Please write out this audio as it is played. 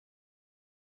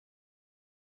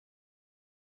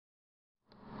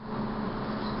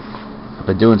I've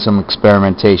been doing some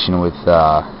experimentation with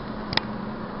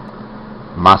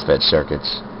MOSFET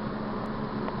circuits,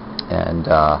 and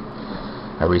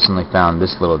I recently found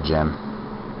this little gem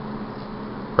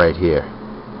right here.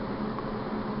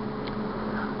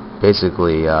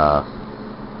 Basically,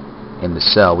 in the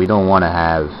cell, we don't want to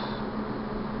have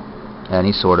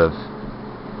any sort of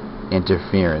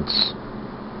interference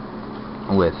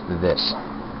with this,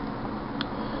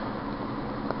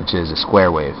 which is a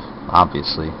square wave.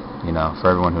 Obviously, you know, for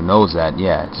everyone who knows that,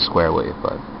 yeah, it's a square wave,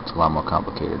 but it's a lot more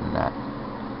complicated than that.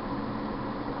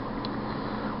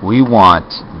 We want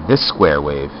this square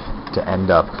wave to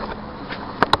end up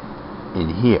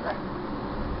in here.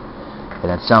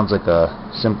 And it sounds like a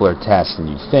simpler task than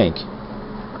you think,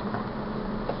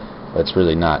 but it's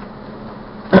really not.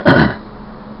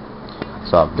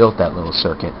 So I've built that little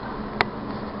circuit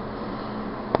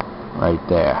right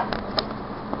there.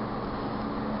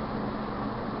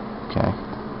 Okay.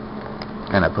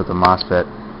 And I put the MOSFET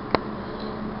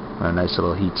on a nice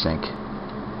little heat sink.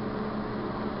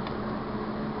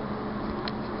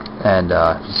 And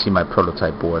if you see my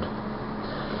prototype board,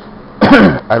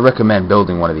 I recommend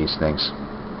building one of these things.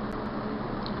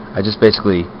 I just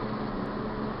basically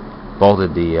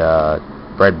bolted the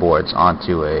breadboards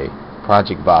onto a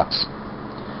project box,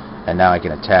 and now I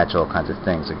can attach all kinds of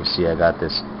things. Like you see, I got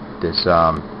this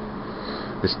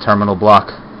terminal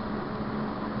block,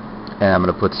 and I'm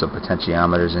going to put some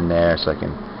potentiometers in there so I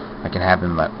can have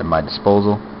them at my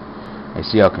disposal. You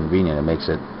see how convenient it makes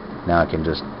it. Now I can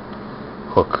just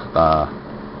hook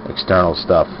external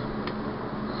stuff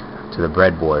to the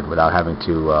breadboard without having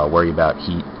to worry about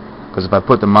heat. Because if I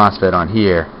put the MOSFET on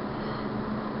here,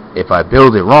 if I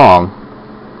build it wrong,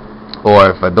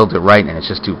 or if I build it right and it's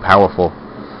just too powerful,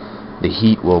 the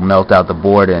heat will melt out the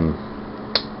board, and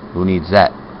who needs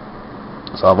that?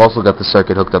 So I've also got the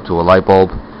circuit hooked up to a light bulb,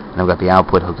 and I've got the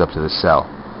output hooked up to the cell.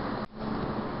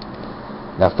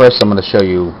 Now first I'm going to show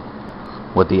you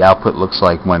what the output looks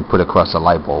like when put across a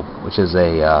light bulb, which is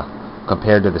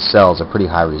compared to the cells, a pretty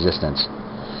high resistance.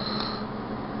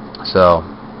 So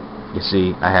you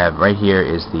see, I have right here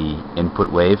is the input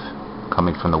wave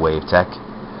coming from the wave tech.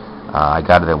 I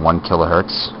got it at 1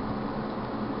 kilohertz.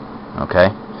 Okay,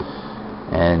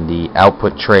 and the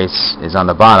output trace is on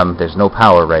the bottom. There's no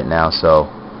power right now, so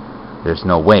there's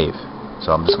no wave.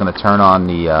 So I'm just going to turn on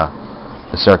the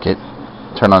circuit,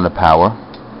 turn on the power,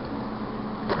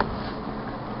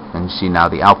 and you see now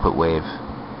the output wave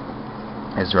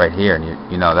is right here, and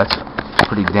you know that's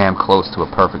pretty damn close to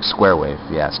a perfect square wave,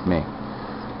 if you ask me.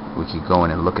 We could go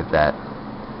in and look at that.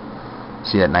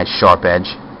 See that nice sharp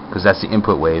edge? Because that's the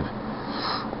input wave,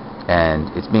 and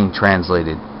it's being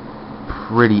translated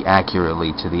pretty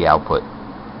accurately to the output.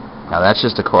 Now that's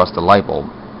just across the light bulb.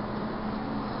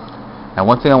 Now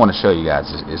one thing I want to show you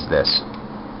guys is this,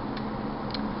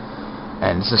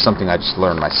 and this is something I just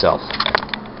learned myself.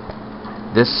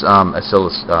 This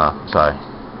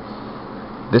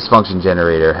this function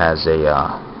generator has the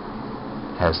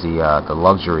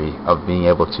luxury of being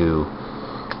able to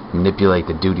manipulate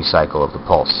the duty cycle of the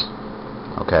pulse.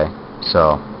 Okay,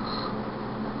 so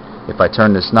if I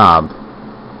turn this knob,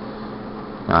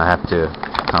 I have to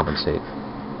compensate.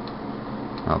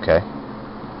 Okay,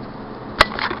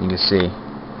 you can see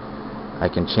I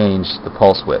can change the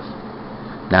pulse width.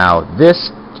 Now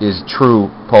this is true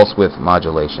pulse width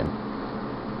modulation.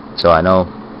 So I know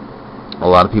a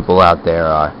lot of people out there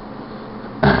are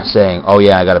saying, oh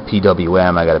yeah, I got a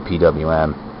PWM, I got a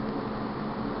PWM.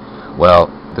 Well,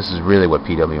 this is really what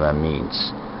PWM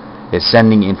means. It's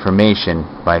sending information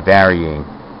by varying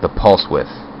the pulse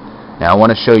width. Now I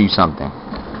want to show you something.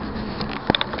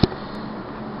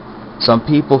 Some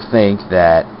people think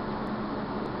that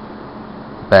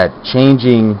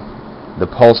changing the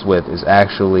pulse width is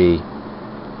actually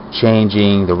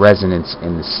changing the resonance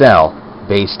in the cell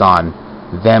based on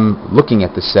them looking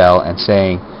at the cell and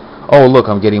saying, oh look,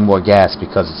 I'm getting more gas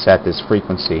because it's at this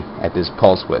frequency, at this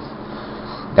pulse width.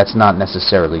 That's not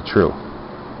necessarily true,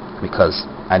 because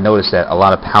I noticed that a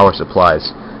lot of power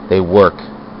supplies, they work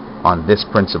on this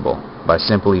principle by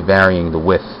simply varying the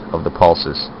width of the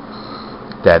pulses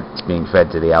that's being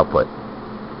fed to the output.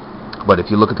 But if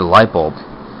you look at the light bulb,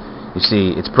 you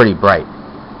see it's pretty bright,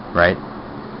 right?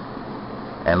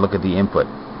 And look at the input.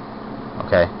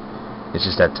 Okay, it's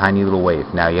just that tiny little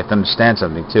wave. Now you have to understand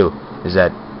something too, is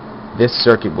that this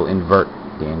circuit will invert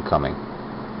the incoming.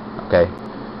 Okay,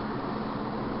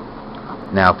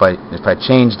 now if I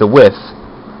change the width,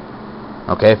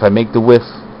 okay, if I make the width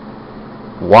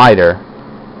wider,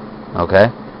 okay,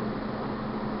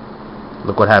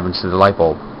 look what happens to the light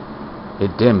bulb.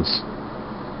 It dims.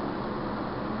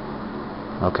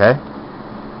 Okay,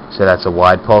 so that's a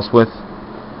wide pulse width.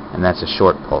 and that's a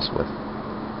short pulse width.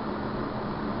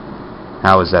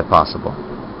 How is that possible?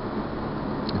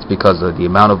 It's because of the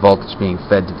amount of voltage being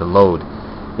fed to the load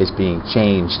is being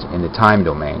changed in the time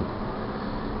domain.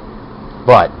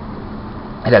 But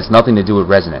it has nothing to do with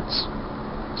resonance.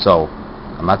 So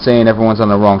I'm not saying everyone's on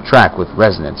the wrong track with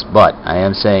resonance, but I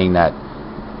am saying that,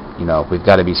 you know, we've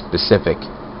got to be specific,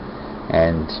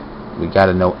 and we got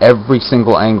to know every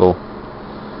single angle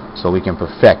so we can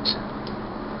perfect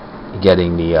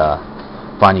getting the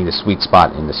finding the sweet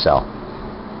spot in the cell.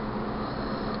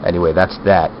 Anyway, that's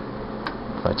that.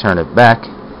 If I turn it back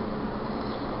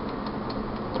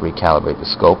to recalibrate the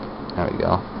scope, there we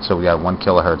go. So we got 1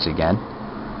 kilohertz again.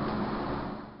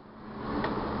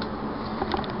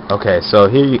 Okay, so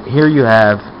here you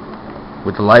have,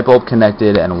 with the light bulb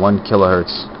connected and 1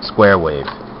 kilohertz square wave,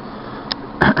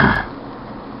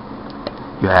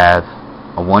 you have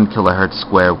a 1 kilohertz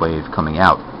square wave coming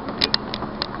out.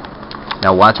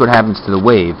 Now watch what happens to the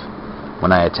wave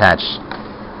when I attach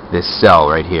this cell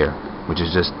right here, which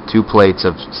is just 2 plates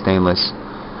of stainless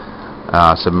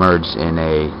submerged in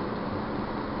a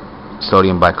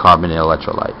sodium bicarbonate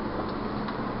electrolyte.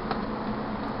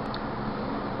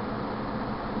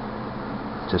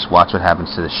 Just watch what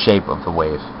happens to the shape of the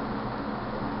wave.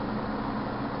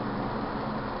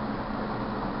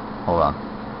 Hold on.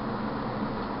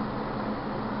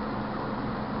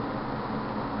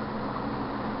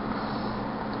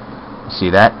 See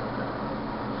that?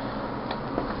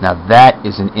 Now that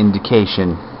is an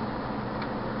indication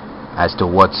as to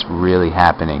what's really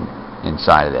happening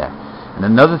inside of there. And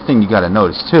another thing you got to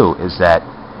notice too is that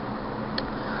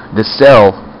the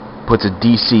cell puts a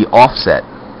DC offset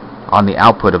on the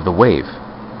output of the wave.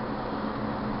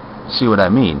 See what I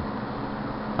mean?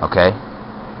 Okay?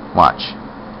 Watch.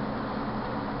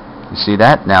 You see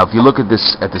that? Now if you look at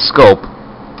this at the scope,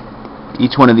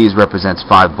 each one of these represents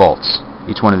 5 volts.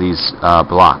 Each one of these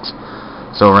blocks.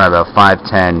 So we're at about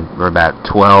 510, we're about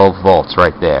 12 volts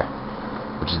right there,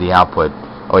 which is the output.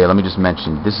 Oh yeah, let me just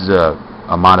mention, this is a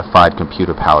modified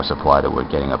computer power supply that we're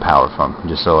getting a power from,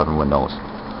 just so everyone knows.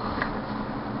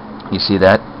 You see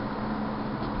that?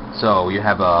 So you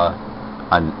have a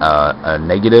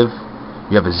negative,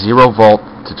 you have a 0 volt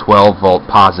to 12 volt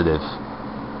positive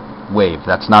wave.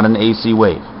 That's not an AC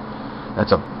wave.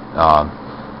 That's a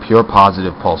pure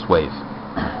positive pulse wave.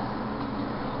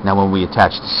 Now when we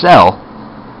attach the cell,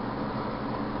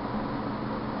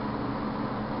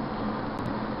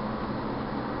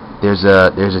 there's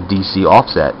a DC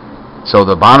offset. So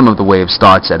the bottom of the wave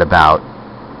starts at about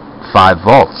 5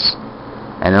 volts,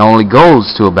 and it only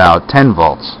goes to about 10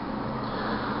 volts.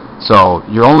 So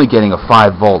you're only getting a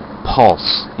 5 volt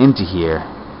pulse into here,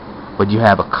 but you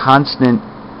have a constant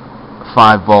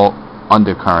 5 volt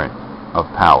undercurrent of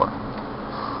power.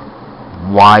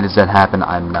 Why does that happen?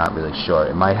 I'm not really sure.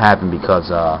 It might happen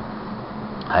because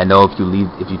I know if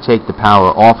you take the power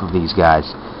off of these guys,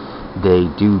 they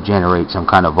do generate some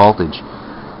kind of voltage.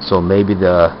 So maybe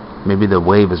the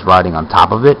wave is riding on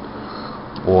top of it,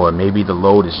 or maybe the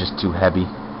load is just too heavy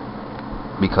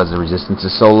because the resistance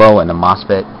is so low and the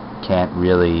MOSFET can't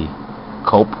really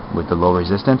cope with the low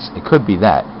resistance. It could be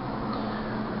that.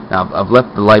 Now I've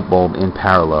left the light bulb in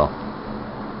parallel,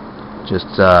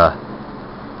 just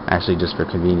actually just for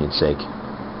convenience sake,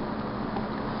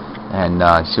 and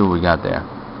see what we got there.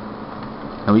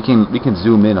 And we can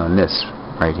zoom in on this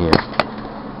right here.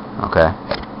 Okay.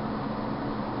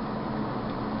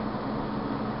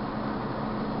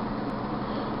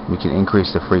 We can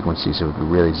increase the frequency so we can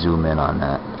really zoom in on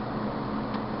that.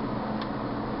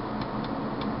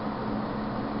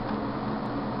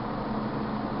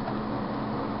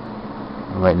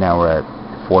 Right now we're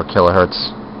at 4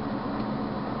 kilohertz.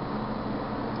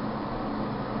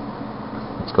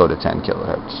 Let's go to 10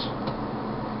 kilohertz.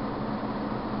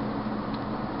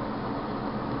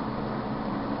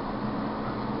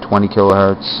 $20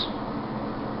 kilohertz,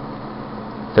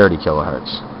 30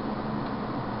 kilohertz.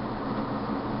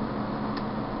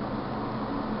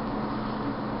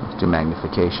 Let's do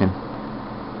magnification.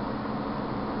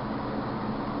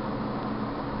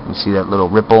 You see that little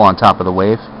ripple on top of the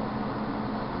wave?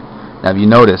 Now if you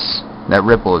notice, that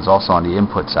ripple is also on the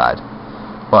input side.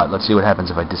 But let's see what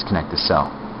happens if I disconnect the cell.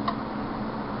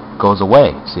 It goes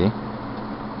away, see?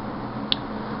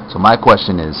 So my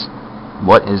question is,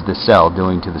 what is the cell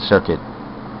doing to the circuit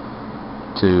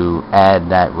to add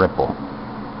that ripple?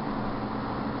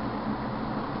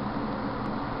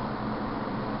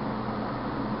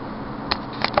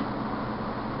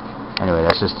 Anyway,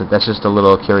 that's just a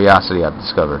little curiosity I've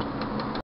discovered.